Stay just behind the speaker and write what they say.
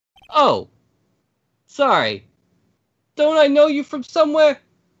Oh, sorry. Don't I know you from somewhere?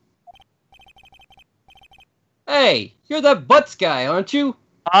 Hey, you're that Butts guy, aren't you?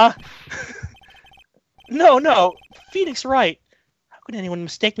 No. Phoenix right. How could anyone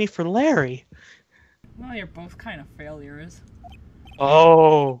mistake me for Larry? Well, you're both kind of failures.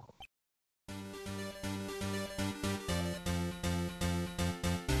 Oh.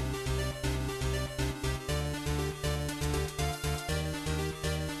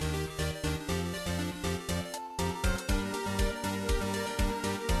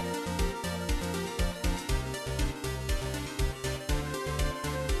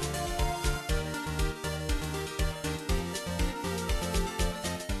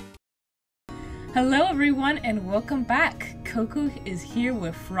 Hello everyone and welcome back. Coco is here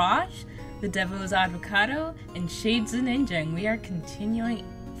with Raj, the Devil's Avocado, and Shades the Ninja, and we are continuing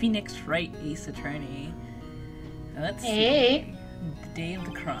Phoenix Wright Ace Attorney. Now let's see. The day of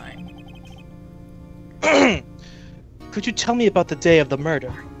the crime. Could you tell me about the day of the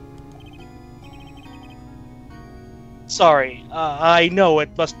murder? Sorry, I know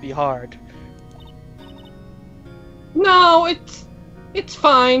it must be hard. No, it's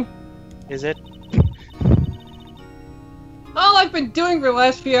fine. Is it? All I've been doing for the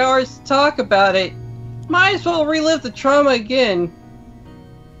last few hours is talk about it. Might as well relive the trauma again.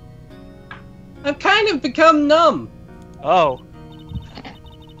 I've kind of become numb. Oh. Do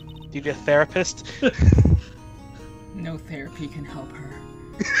you need a therapist? No therapy can help her.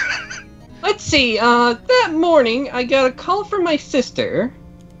 Let's see, that morning I got a call from my sister.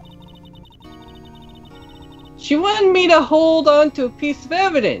 She wanted me to hold on to a piece of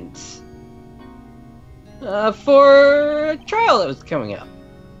evidence. For a trial that was coming up.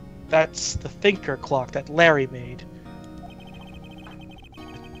 That's the thinker clock that Larry made.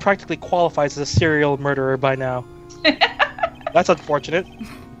 It practically qualifies as a serial murderer by now. That's unfortunate.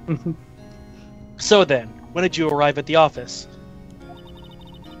 So then, when did you arrive at the office?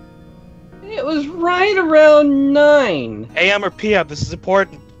 It was right around 9. AM or PM? This is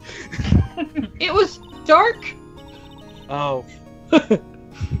important. It was dark. Oh.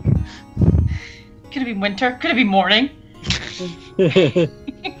 Could it be winter? Could it be morning? The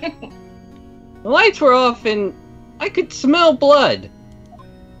lights were off and I could smell blood.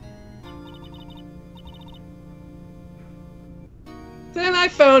 Then I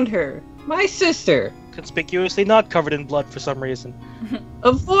found her, my sister. Conspicuously not covered in blood for some reason.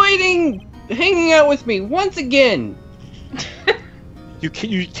 Avoiding hanging out with me once again. You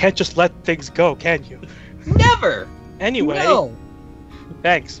can't just let things go, can you? Never! Anyway, No.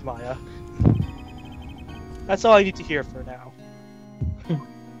 Thanks, Maya. That's all I need to hear for now.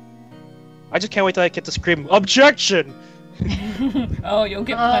 I just can't wait till I get to scream, OBJECTION! Oh, you'll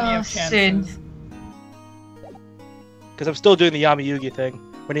get plenty of chances. Because I'm still doing the Yami Yugi thing.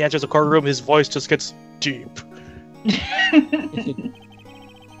 When he enters a courtroom, his voice just gets deep.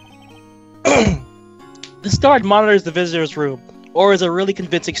 This guard monitors the visitor's room, or is a really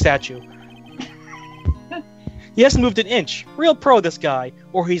convincing statue. He hasn't moved an inch. Real pro, this guy.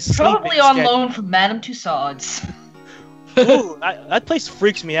 Or he's Probably on loan from Madame Tussauds. Ooh, that place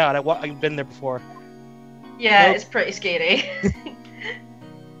freaks me out. I've been there before. Yeah, Nope. It's pretty scary.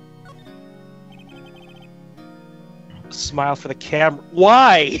 Smile for the camera.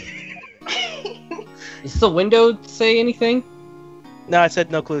 Why? Does the window say anything? No, I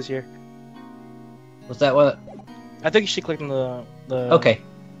said no clues here. Was that what? I think you should click on the Okay.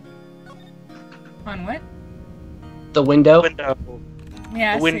 On what? The window? window.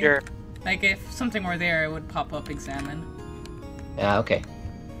 Yeah, The window. Like if something were there, it would pop up examine. Yeah, okay.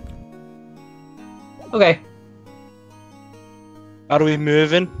 Okay. How do we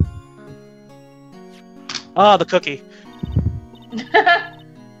move in? Ah, the cookie.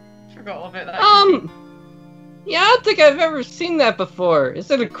 Forgot all about that. Yeah, I don't think I've ever seen that before. Is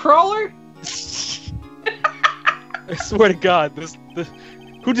it a crawler? I swear to God,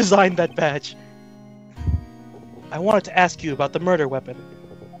 who designed that badge? I wanted to ask you about the murder weapon.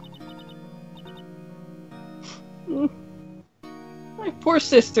 My poor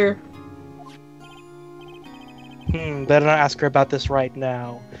sister. Better not ask her about this right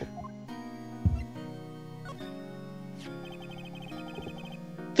now.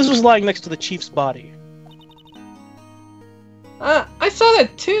 This was lying next to the chief's body. I saw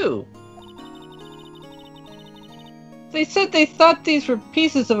that too. They said they thought these were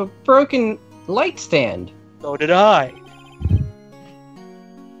pieces of a broken light stand. So did I.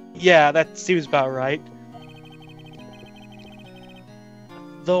 Yeah, that seems about right.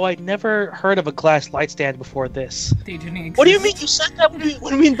 Though I'd never heard of a glass light stand before this. They didn't exist. What do you mean you said that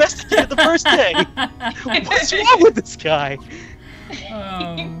when we investigated the first day? What's wrong with this guy?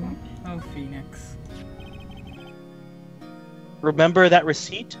 Oh, Phoenix. Remember that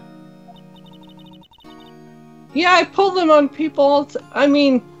receipt? Yeah, I pull them on people all I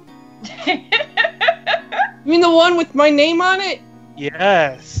mean... You mean the one with my name on it?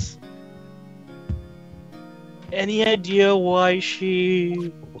 Yes. Any idea why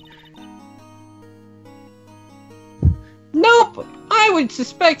she... Nope! I would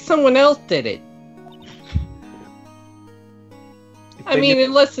suspect someone else did it. I mean,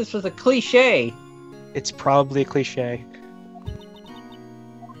 unless this was a cliche. It's probably a cliche.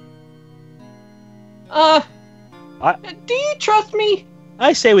 Do you trust me?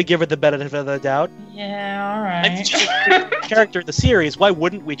 I say we give her the benefit of the doubt. Yeah, I mean, alright. she's a character in the series. Why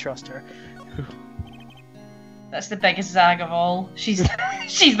wouldn't we trust her? That's the biggest zag of all. She's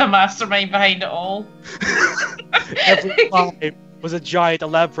she's the mastermind behind it all. Every time was a giant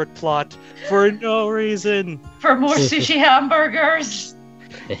elaborate plot for no reason. For more sushi hamburgers.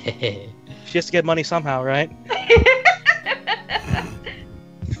 She has to get money somehow, right?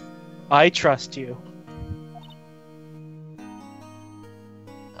 I trust you.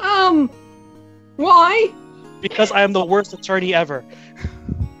 Why? Because I am the worst attorney ever.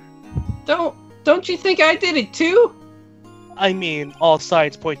 Don't you think I did it too? I mean, all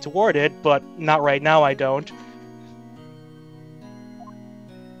signs point toward it, but not right now I don't.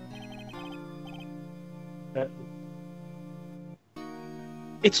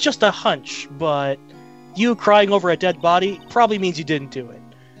 It's just a hunch, but you crying over a dead body probably means you didn't do it.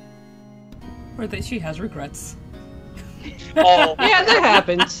 Or that she has regrets. Oh, Yeah, that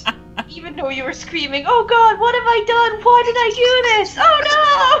happens. Even though you were screaming, "Oh God, what have I done? Why did I do this? Oh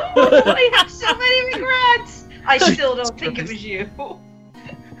no! I have so many regrets." I still don't think it was you.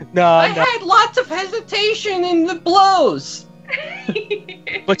 no, I had lots of hesitation in the blows.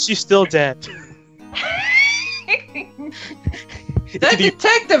 but she's still dead. That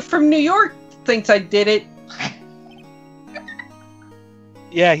detective from New York thinks I did it.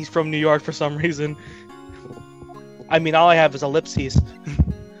 Yeah, he's from New York for some reason. I mean, all I have is ellipses.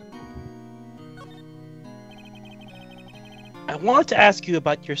 I wanted to ask you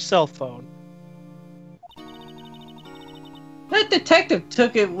about your cell phone. That detective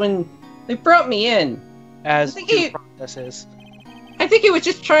took it when they brought me in. As I think due he- process is. I think he was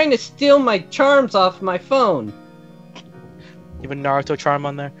just trying to steal my charms off my phone. You have a Naruto charm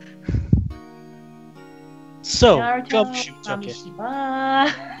on there. So, Naruto, Gumshoe took it.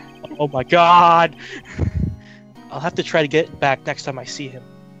 Kamishiba. Oh my god! I'll have to try to get it back next time I see him.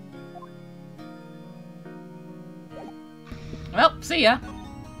 Well, see ya.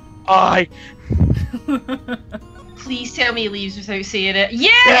 I Please tell me he leaves without saying it.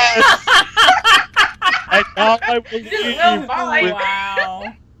 Yes! Yes! And now I will leave. Oh, bye.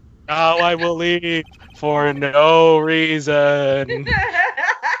 Wow. Now I will leave for no reason.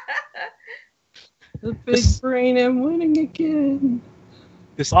 The big brain am winning again.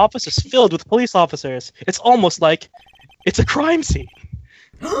 This office is filled with police officers. It's almost like it's a crime scene.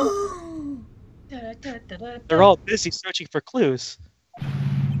 They're all busy searching for clues.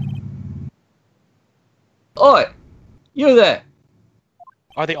 Oi! You there!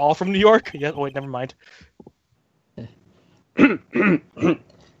 Are they all from New York? Yeah. Oh, wait, never mind.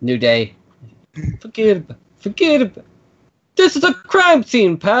 New day. Forget about. This is a crime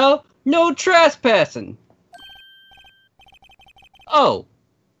scene, pal! No trespassing! Oh.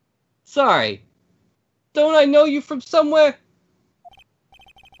 Sorry. Don't I know you from somewhere?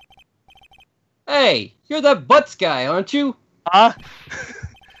 Hey, you're that Butts guy, aren't you?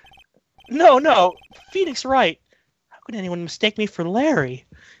 No. Phoenix right. How could anyone mistake me for Larry?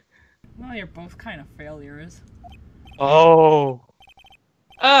 Well, you're both kind of failures. Oh.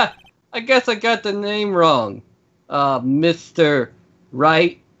 I guess I got the name wrong. Mr.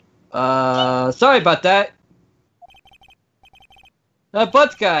 Right. Sorry about that. That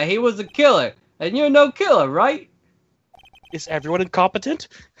Butts guy, he was a killer. And you're no killer, right? Is everyone incompetent?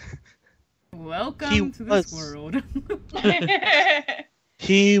 Welcome to this world.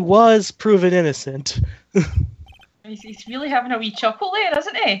 He was proven innocent. He's really having a wee chuckle there,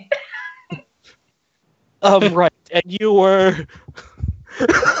 isn't he? Right. And you were...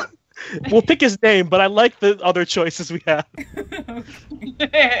 We'll pick his name, but I like the other choices we have.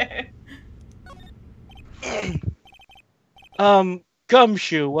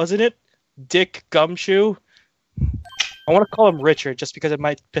 Gumshoe, wasn't it? Dick Gumshoe? I want to call him Richard, just because it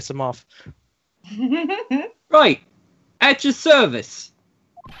might piss him off. Right. At your service.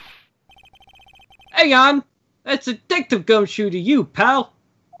 Hang on. That's Detective Gumshoe to you, pal.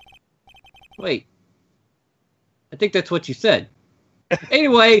 Wait. I think that's what you said.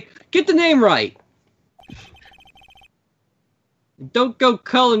 Anyway, get the name right. Don't go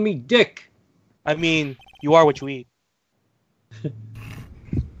calling me Dick. I mean, you are what you eat.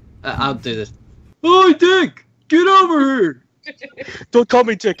 I'll do this. Oi, Dick! Get over here! Don't call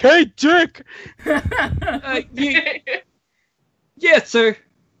me Dick. Hey, Dick! Yes, sir.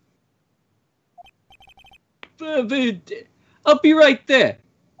 I'll be right there.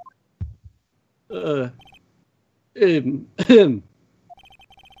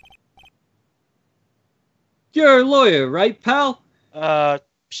 You're a lawyer, right, pal?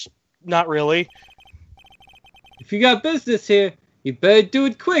 Not really. If you got business here, you better do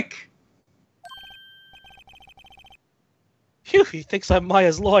it quick. Phew, he thinks I'm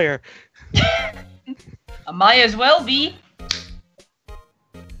Maya's lawyer. I might as well be.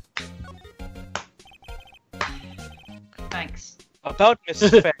 Thanks. About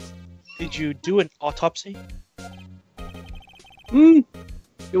Mrs. Fett, did you do an autopsy? You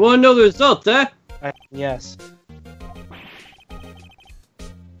want to know the results, eh? Yes.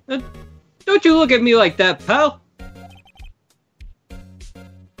 Don't you look at me like that, pal.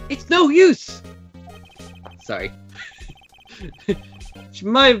 It's no use. Sorry. She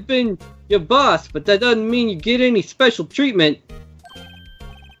might have been your boss, but that doesn't mean you get any special treatment.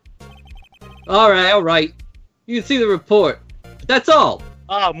 Alright. You can see the report. But that's all.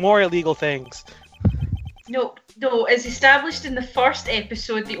 More illegal things. No, as established in the first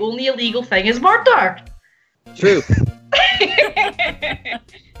episode, the only illegal thing is murder. True.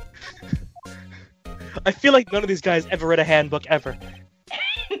 I feel like none of these guys ever read a handbook ever.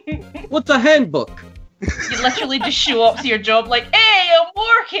 What's a handbook? You literally just show up to your job like, hey, I'm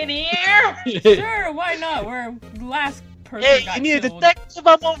working here! Sure, why not? We're the last person Hey, got you need a killed. detective,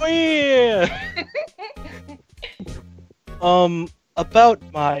 I'm over here! About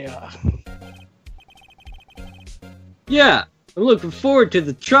my, Yeah, I'm looking forward to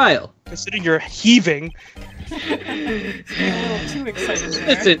the trial. considering you're heaving. A little too excited there.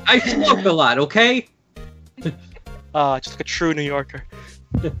 Listen, I smoke a lot, okay? Just like a true New Yorker.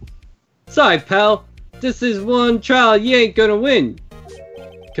 Sorry, pal. This is one trial you ain't gonna win.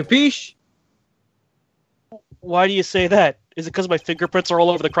 Capiche? Why do you say that? Is it because my fingerprints are all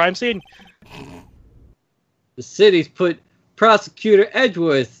over the crime scene? The city's put Prosecutor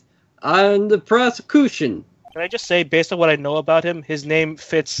Edgeworth on the prosecution. Can I just say, based on what I know about him, his name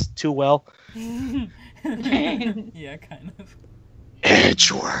fits too well. Yeah, kind of.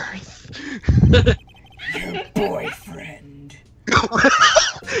 Edgeworth! Your boyfriend.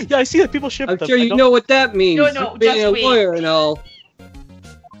 Yeah, I see that people ship I'm them. sure you know what that means. No, being just a wait. lawyer and all.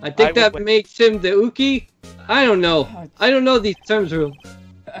 I think that makes him the Uki. I don't know. I don't know these terms real.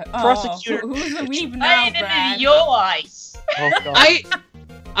 Prosecutor- Who's the weeb I now, ain't into Brad? your eyes. Oh, God.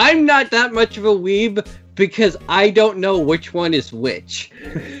 I'm not that much of a weeb because I don't know which one is which.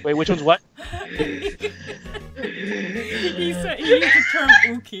 Wait, which one's what? He used the term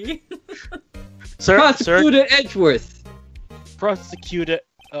 "uki." Sir, Prosecutor Edgeworth. prosecutor.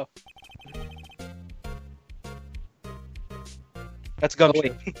 Oh. That's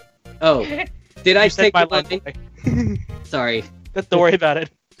Gumshoe. Oh, did I You said take my the line? line. Sorry. Don't worry about it.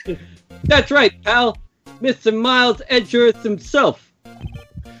 That's right, pal. Mr. Miles Edgeworth himself.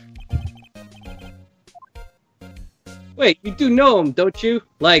 Wait, you do know him, don't you?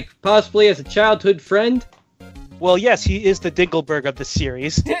 Like, possibly as a childhood friend? Well, yes, he is the Dingleberg of the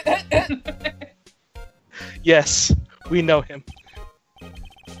series. Yes, we know him.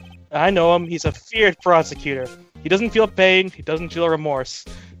 I know him. He's a feared prosecutor. He doesn't feel pain. He doesn't feel remorse.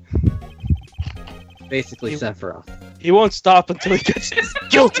 Basically, Sephiroth. He won't stop until he gets his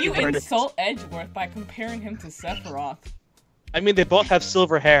guilty You verdict. insult Edgeworth by comparing him to Sephiroth. I mean, they both have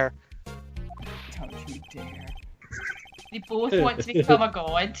silver hair. Don't you dare. They both want to become a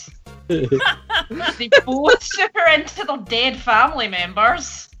god. They both super into their dead family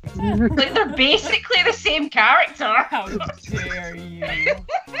members. Like, they're basically the same character. How dare you?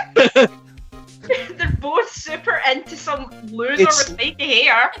 They're both super into some loser It's- with spiky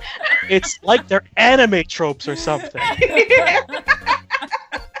hair. It's like they're anime tropes or something.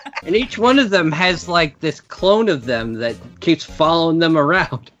 And each one of them has, like, this clone of them that keeps following them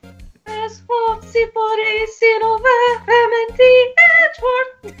around.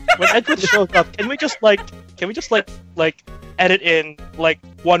 When Edward shows up, can we just edit in like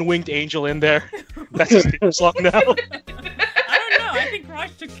one winged angel in there? That's his theme song now. I don't know. I think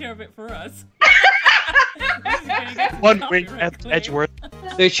Raj took care of it for us. One winged Edgeworth.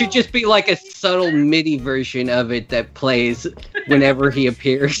 There should just be, like, a subtle MIDI version of it that plays whenever he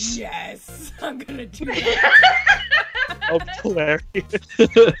appears. Yes, I'm gonna do that. Oh, hilarious.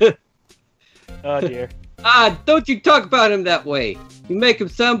 Oh dear. Don't you talk about him that way. You make him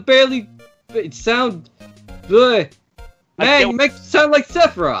sound barely... Bleh. Man, you make it sound like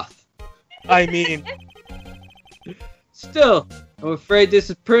Sephiroth. I mean, Still, I'm afraid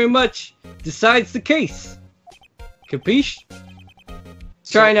this is pretty much decides the case. Capiche?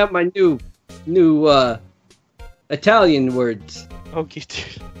 Trying out my new Italian words. okay,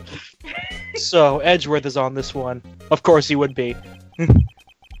 dude. So Edgeworth is on this one. Of course he would be.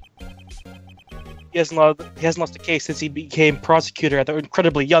 He hasn't lost a case since he became prosecutor at the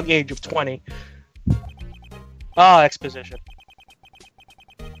incredibly young age of 20. Ah, exposition.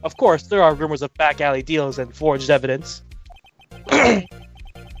 Of course, there are rumors of back alley deals and forged evidence. Bad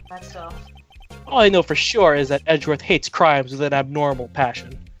stuff. All I know for sure is that Edgeworth hates crimes with an abnormal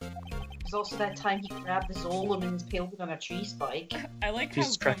passion. There's also that time he grabbed the Zolom and impaled it on a tree spike. I like how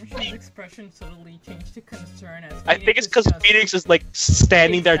Jesus Christ. Gumshoe's expression subtly changed to concern as I think it's because just- Phoenix is like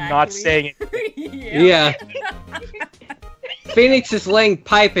standing there not Exactly. saying it. Yeah. Phoenix is laying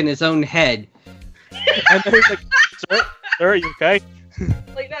pipe in his own head. And then he's like, sir, are you okay?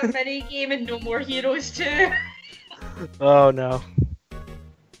 Like that mini game in No More Heroes 2. Oh no.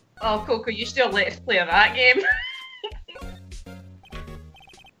 Oh, Coco, you still let's play that game.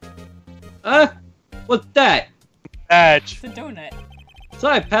 What's that? Badge. It's a donut.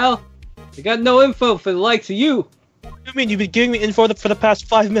 Sorry, pal. I got no info for the likes of you. What do you mean? You've been giving me info for the past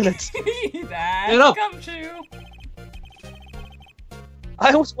 5 minutes. That's Get up. Gumshoe.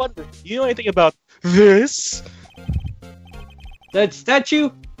 I was wondering, do you know anything about this? That statue?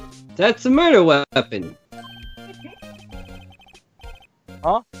 That's a murder weapon.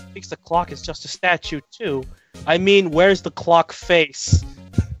 Huh? Thinks the clock is just a statue too. I mean, where's the clock face?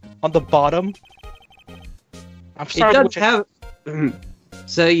 On the bottom? I'm It sorry. does have.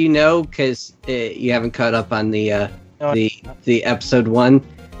 So you know, because you haven't caught up on the episode 1.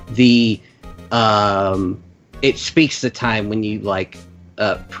 It speaks the time when you like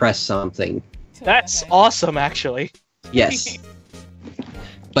press something. That's Okay. awesome, actually. Yes.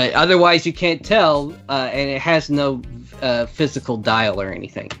 But otherwise, you can't tell, and it has no physical dial or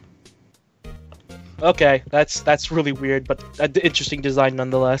anything. Okay, that's really weird, but an interesting design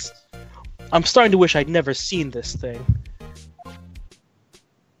nonetheless. I'm starting to wish I'd never seen this thing.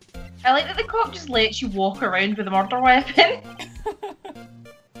 I like that the cop just lets you walk around with a murder weapon.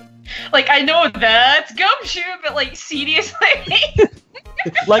 Like, I know that's Gumshoe, but like, seriously?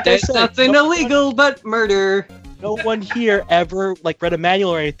 Like I There's said, nothing no illegal but murder. no one here ever like read a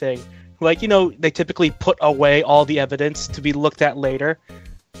manual or anything. Like, you know, they typically put away all the evidence to be looked at later.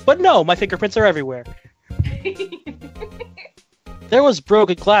 But no, my fingerprints are everywhere. There was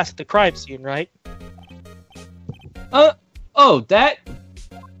broken glass at the crime scene, right? Oh, that?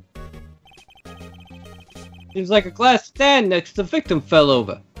 Seems like a glass stand next to the victim fell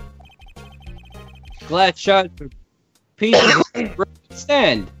over. Glass shot for pieces of the broken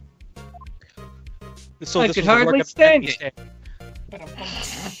stand. So I this could was the work hardly of stand empty it.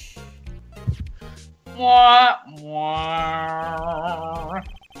 stand. Wah, wah.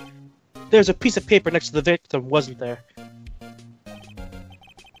 There's a piece of paper next to the victim, wasn't there?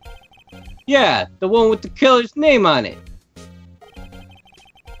 Yeah, the one with the killer's name on it.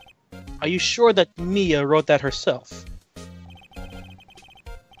 Are you sure that Mia wrote that herself?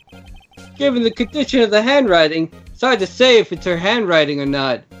 Given the condition of the handwriting, it's hard to say if it's her handwriting or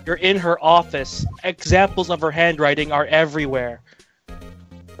not. You're in her office. Examples of her handwriting are everywhere.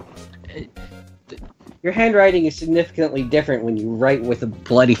 Your handwriting is significantly different when you write with a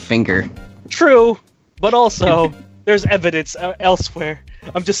bloody finger. True, but also there's evidence elsewhere.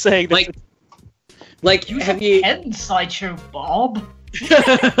 I'm just saying that. Like, Use have a you? pen, Sideshow Bob.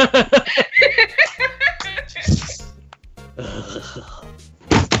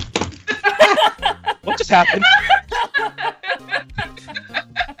 What just happened?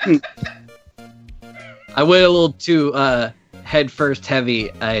 I went a little too head first heavy,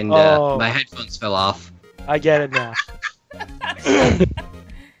 and my headphones fell off. I get it now.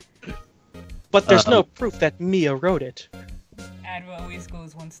 But there's no proof that Mia wrote it. Adwa always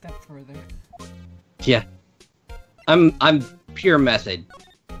goes one step further. Yeah, I'm pure method.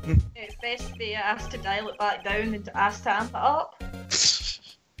 It's best they ask to dial it back down than to ask to amp it up.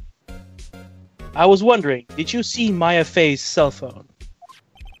 I was wondering, did you see Maya Fey's cell phone?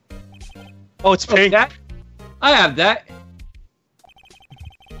 Oh, it's pink. That? I have that.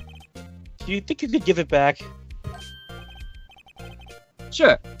 Do you think you could give it back?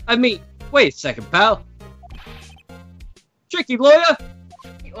 Sure. I mean, wait a second, pal. Tricky lawyer.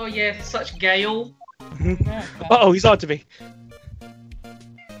 Oh yeah, such guile. Uh-oh, he's on to me.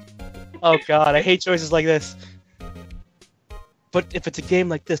 Oh god, I hate choices like this. But if it's a game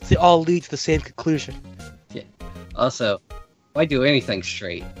like this, they all lead to the same conclusion. Also, why do anything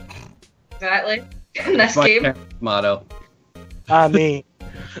straight? Exactly. In this My game. parents' motto. I mean,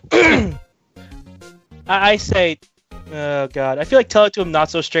 I say, oh god, I feel like tell it to him not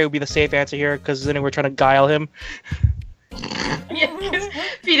so straight would be the safe answer here, because then we're trying to guile him. Yeah, because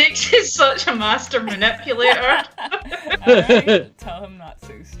Phoenix is such a master manipulator. Alright, tell him not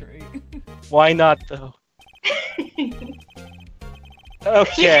so straight. Why not though?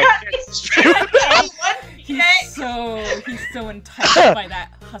 Okay. He's so enticed by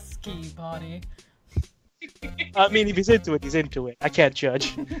that husky body. I mean, if he's into it, he's into it. I can't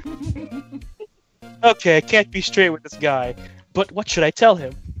judge. Okay, I can't be straight with this guy. But what should I tell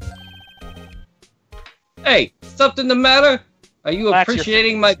him? Hey, something the matter? Are you Relax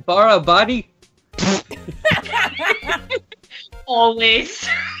appreciating my bara body? Always.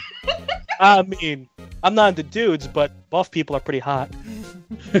 I mean, I'm not into dudes, but buff people are pretty hot.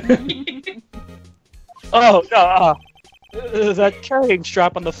 Oh, no, that carrying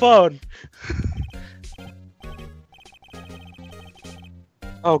strap on the phone.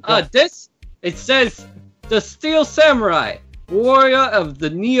 Oh, God. It says, the Steel Samurai, warrior of the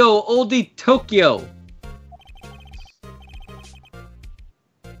Neo-Oldie Tokyo.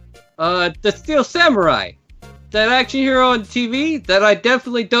 The Steel Samurai. That action hero on TV that I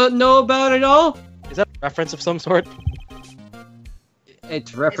definitely don't know about at all? Is that a reference of some sort?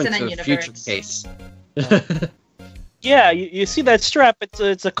 It's reference in a to a future universe. case. Yeah, you see that strap?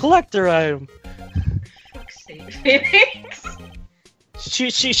 It's a collector item. Fuck's sake, Phoenix.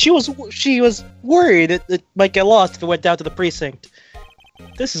 She was worried it might get lost if it went down to the precinct.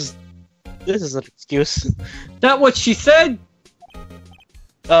 This is an excuse. That what she said?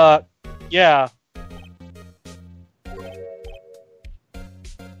 Yeah.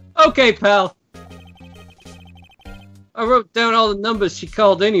 Okay, pal. I wrote down all the numbers she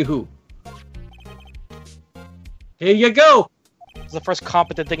called anywho. Here you go! It's the first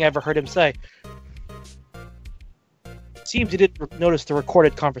competent thing I ever heard him say. Seems he didn't notice the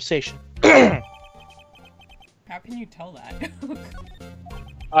recorded conversation. How can you tell that?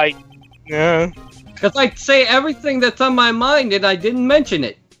 Yeah. Cause I'd say everything that's on my mind and I didn't mention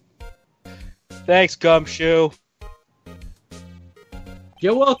it. Thanks, Gumshoe.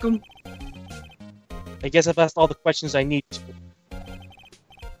 You're welcome. I guess I've asked all the questions I need to.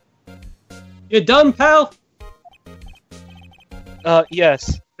 You done, pal?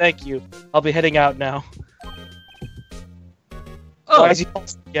 Yes. Thank you. I'll be heading out now. Oh, Why is he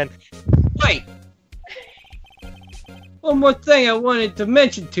again? wait. One more thing I wanted to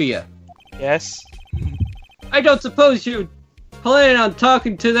mention to you. Yes. I don't suppose you're planning on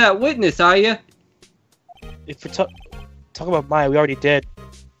talking to that witness, are you? If we're talk about Maya, we already did.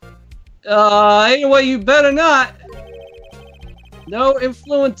 Anyway, you better not. No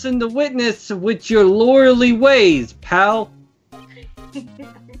influencing the witness with your lordly ways, pal.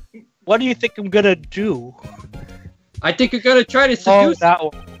 What do you think I'm gonna do? I think you're gonna try to Oh, seduce. that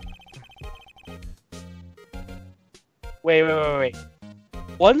one. Wait.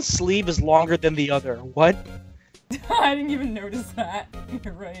 One sleeve is longer than the other. What? I didn't even notice that.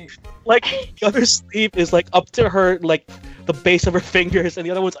 You're right. Like, the other sleeve is, like, up to her, like, the base of her fingers, and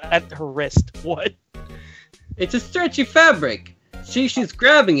the other one's at her wrist. What? It's a stretchy fabric. See, she's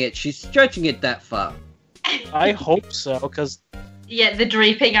grabbing it. She's stretching it that far. I hope so, because... Yeah, the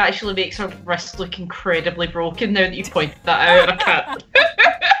draping actually makes her wrist look incredibly broken now that you pointed that out. I can't.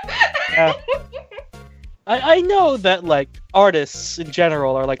 Yeah. I know that, like, artists in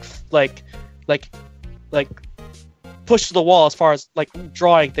general are, like, push to the wall as far as, like,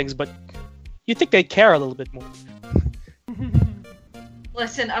 drawing things, but you'd think they'd care a little bit more.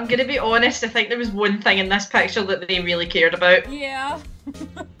 Listen, I'm gonna be honest, I think there was one thing in this picture that they really cared about. Yeah.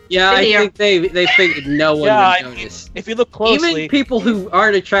 Yeah, I Here. think they figured no one Yeah, would I mean, notice. if you look closely... Even people who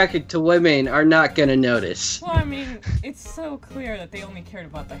aren't attracted to women are not gonna notice. Well, I mean, it's so clear that they only cared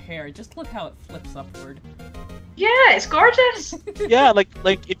about the hair. Just look how it flips upward. Yeah, it's gorgeous. Yeah, like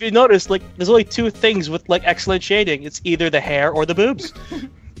if you notice, like, there's only two things with, like, excellent shading. It's either the hair or the boobs.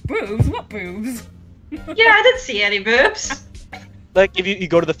 Boobs? What boobs? Yeah, I didn't see any boobs. Like, if you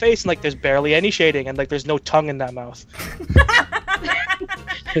go to the face and, like, there's barely any shading and, like, there's no tongue in that mouth.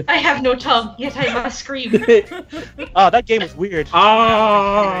 I have no tongue, yet I must scream. Oh, that game was weird.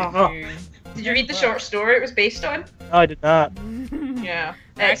 Ah! Did you read the short story it was based on? No, I did not. Yeah.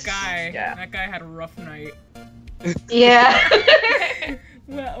 That guy. Yeah. That guy had a rough night. Yeah.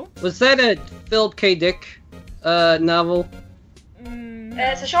 Well. Was that a Philip K. Dick novel?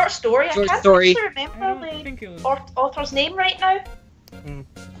 It's a short story. Short I can't story. actually I remember don't think it was. the author's name right now.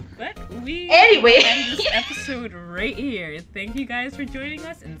 But we Anyway. end this episode right here. Thank you guys for joining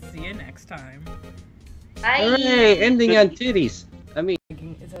us, and see you next time. Bye. Hooray! Ending on titties. I mean.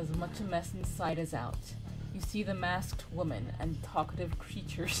 Is as much a mess inside as out. You see the masked woman and talkative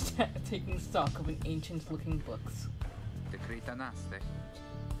creature taking stock of an ancient-looking books.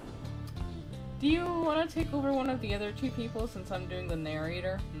 Do you want to take over one of the other two people since I'm doing the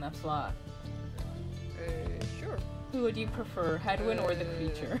narrator in that slot? Sure. Who would you prefer, Hedwin or the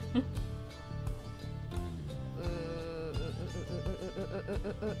creature?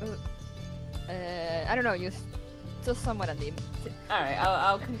 I don't know, just someone a name. Alright,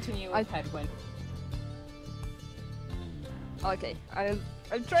 I'll continue with Hedwin. Okay, I'll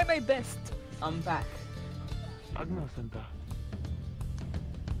try my best. I'm back.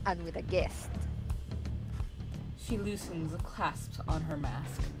 And with a guest. She loosens the clasps on her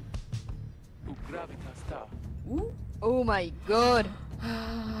mask. Ooh. Oh my god.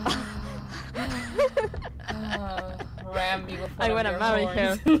 Ram me with one I of wanna your marry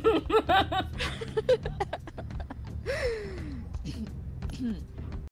horns. her.